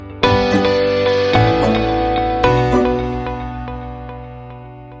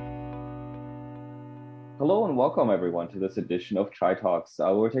welcome everyone to this edition of Tri Talks.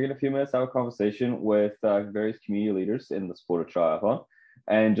 We're taking a few minutes to have a conversation with various community leaders in the sport of triathlon,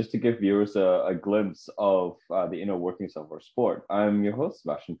 and just to give viewers a glimpse of the inner workings of our sport. I'm your host,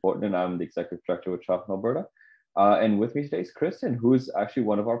 Sebastian Fortin, and I'm the Executive Director with Triathlon Alberta. And with me today is Kristen, who's actually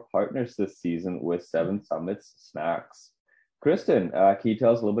one of our partners this season with Seven Summits Snacks. Kristen, can you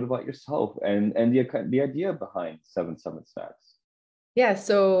tell us a little bit about yourself and the idea behind Seven Summit Snacks? Yeah,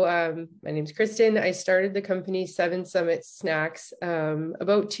 so my name's Kristen. I started the company Seven Summit Snacks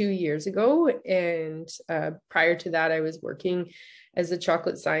about 2 years ago. And prior to that, I was working as a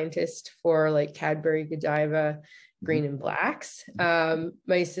chocolate scientist for like Cadbury, Godiva, Green and Blacks.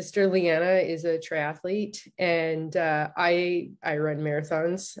 My sister Leanna is a triathlete, and I run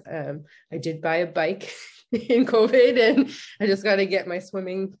marathons. I did buy a bike in COVID, and I just got to get my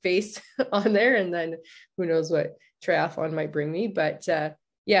swimming face on there, and then who knows what triathlon might bring me. But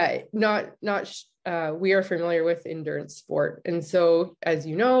yeah, we are familiar with endurance sport, and so as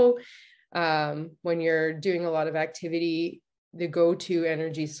you know, when you're doing a lot of activity, the go-to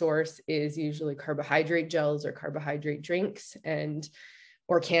energy source is usually carbohydrate gels or carbohydrate drinks,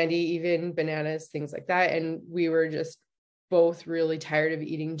 or candy, even bananas, things like that. And we were just both really tired of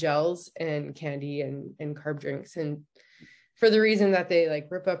eating gels and candy and carb drinks, and for the reason that they like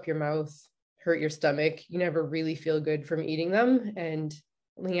rip up your mouth, hurt your stomach. You never really feel good from eating them. And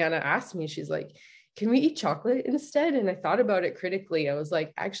Leanna asked me, she's like, can we eat chocolate instead? And I thought about it critically. I was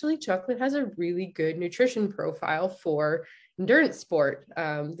like, actually, chocolate has a really good nutrition profile for endurance sport.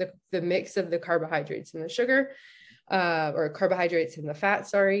 The mix of the carbohydrates and the sugar, or carbohydrates and the fat,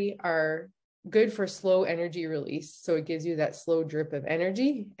 are good for slow energy release. So it gives you that slow drip of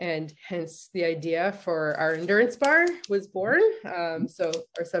energy, and hence the idea for our endurance bar was born. So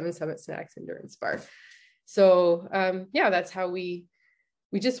our Seven Summit Snacks endurance bar. So yeah, that's how we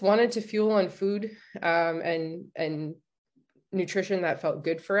just wanted to fuel on food and nutrition that felt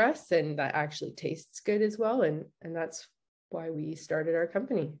good for us and that actually tastes good as well. And that's why we started our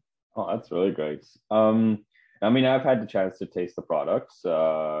company. Oh, that's really great. I mean, I've had the chance to taste the products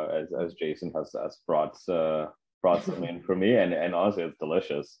as Jason has brought some in for me, and honestly, it's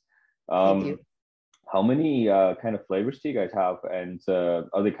delicious. Thank you. How many kind of flavors do you guys have, and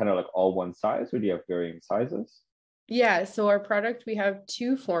are they kind of like all one size, or do you have varying sizes? Yeah, so our product, we have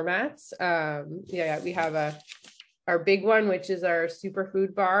two formats. We have our big one, which is our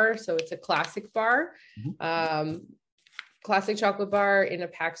superfood bar. So it's a classic bar, classic chocolate bar in a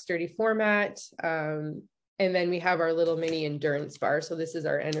pack sturdy format. And then we have our little mini endurance bar. So this is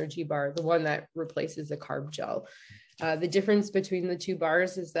our energy bar, the one that replaces the carb gel. The difference between the two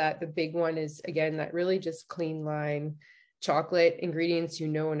bars is that the big one is, again, that really just clean line chocolate ingredients you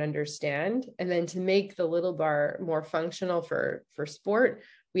know and understand. And then to make the little bar more functional for sport,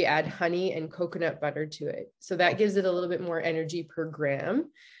 we add honey and coconut butter to it. So that gives it a little bit more energy per gram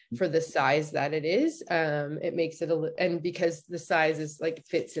for the size that it is. It makes it and because the size is like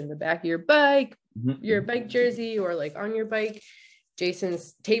fits in the back of your bike, your bike jersey, or like on your bike. Jason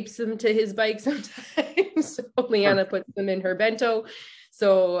tapes them to his bike sometimes. So Leanna puts them in her bento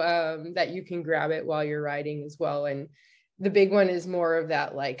so that you can grab it while you're riding as well. And the big one is more of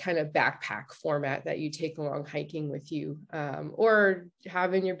that like kind of backpack format that you take along hiking with you, or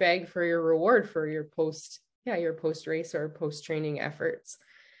have in your bag for your reward for your post race or post training efforts.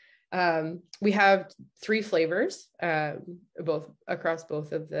 We have 3 flavors, across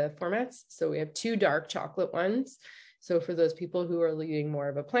both of the formats. So we have 2 dark chocolate ones. So for those people who are leading more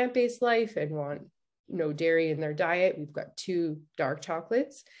of a plant-based life and want no dairy in their diet, we've got 2 dark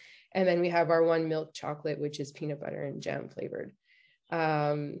chocolates. And then we have our 1 milk chocolate, which is peanut butter and jam flavored.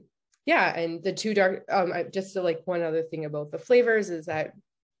 And the 2 dark, just to like one other thing about the flavors is that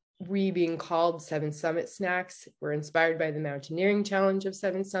we being called Seven Summit Snacks, we're inspired by the mountaineering challenge of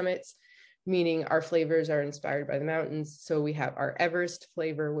 7 summits, meaning our flavors are inspired by the mountains. So we have our Everest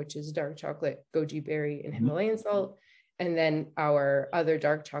flavor, which is dark chocolate, goji berry, and Himalayan salt. And then our other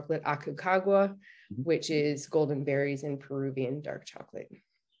dark chocolate, Aconcagua, which is golden berries and Peruvian dark chocolate.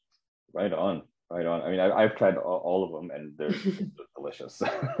 Right on. I mean, I've tried all of them, and they're delicious.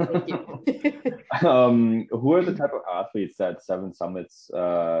 Thank you. Who are the type of athletes that Seven Summits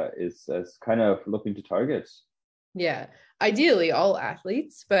is kind of looking to target? Yeah, ideally all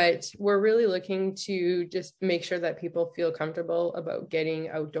athletes, but we're really looking to just make sure that people feel comfortable about getting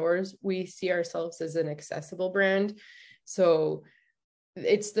outdoors. We see ourselves as an accessible brand. So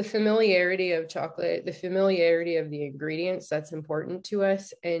it's the familiarity of chocolate, the familiarity of the ingredients that's important to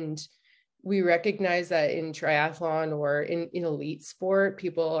us. And we recognize that in triathlon or in elite sport,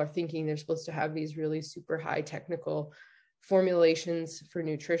 people are thinking they're supposed to have these really super high technical formulations for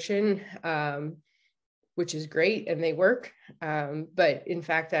nutrition. which is great, and they work. But in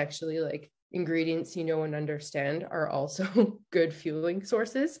fact, actually, like ingredients you know and understand are also good fueling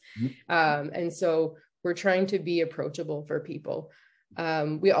sources. And so we're trying to be approachable for people.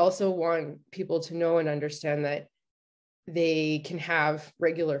 We also want people to know and understand that they can have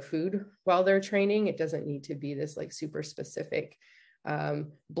regular food while they're training. It doesn't need to be this like super specific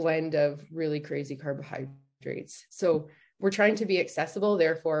blend of really crazy carbohydrates. So we're trying to be accessible.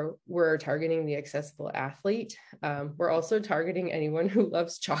 Therefore, we're targeting the accessible athlete. We're also targeting anyone who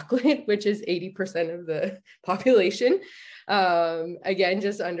loves chocolate, which is 80% of the population. Again,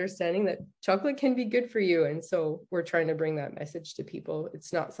 just understanding that chocolate can be good for you. And so we're trying to bring that message to people.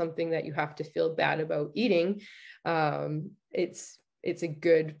 It's not something that you have to feel bad about eating. It's a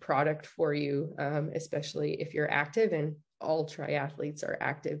good product for you, especially if you're active, and all triathletes are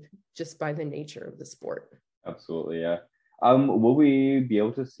active just by the nature of the sport. Absolutely, yeah. Will we be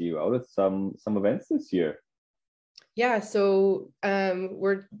able to see you out at some events this year? Yeah, so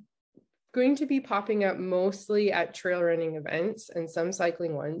we're going to be popping up mostly at trail running events and some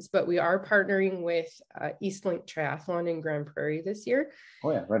cycling ones, but we are partnering with Eastlink Triathlon in Grand Prairie this year.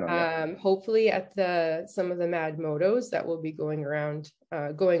 Oh yeah, right on. Yeah. Hopefully at some of the Mad Motos that will be going on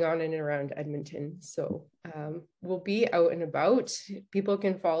in and around Edmonton. So we'll be out and about. People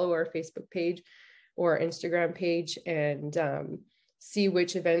can follow our Facebook page or Instagram page and see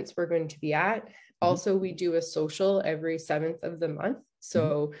which events we're going to be at. Also, we do a social every 7th of the month.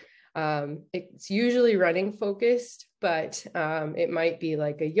 So it's usually running focused, but it might be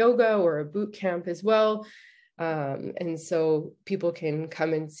like a yoga or a boot camp as well. And so people can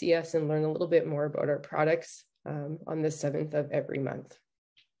come and see us and learn a little bit more about our products on the 7th of every month.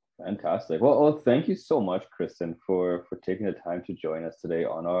 Fantastic. Well, thank you so much, Kristen, for taking the time to join us today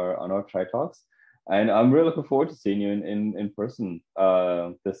on our Tri Talks. And I'm really looking forward to seeing you in person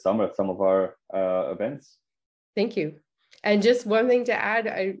this summer at some of our events. Thank you. And just one thing to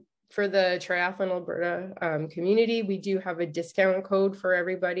add, for the Triathlon Alberta community, we do have a discount code for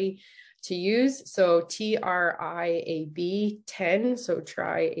everybody to use. So TRIAB10, so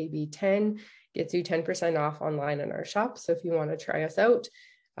TRIAB10 gets you 10% off online in our shop. So if you want to try us out,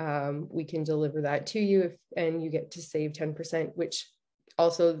 we can deliver that to you and you get to save 10%, which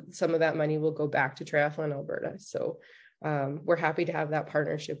also some of that money will go back to Triathlon Alberta. So we're happy to have that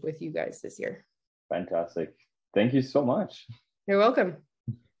partnership with you guys this year. Fantastic. Thank you so much. You're welcome.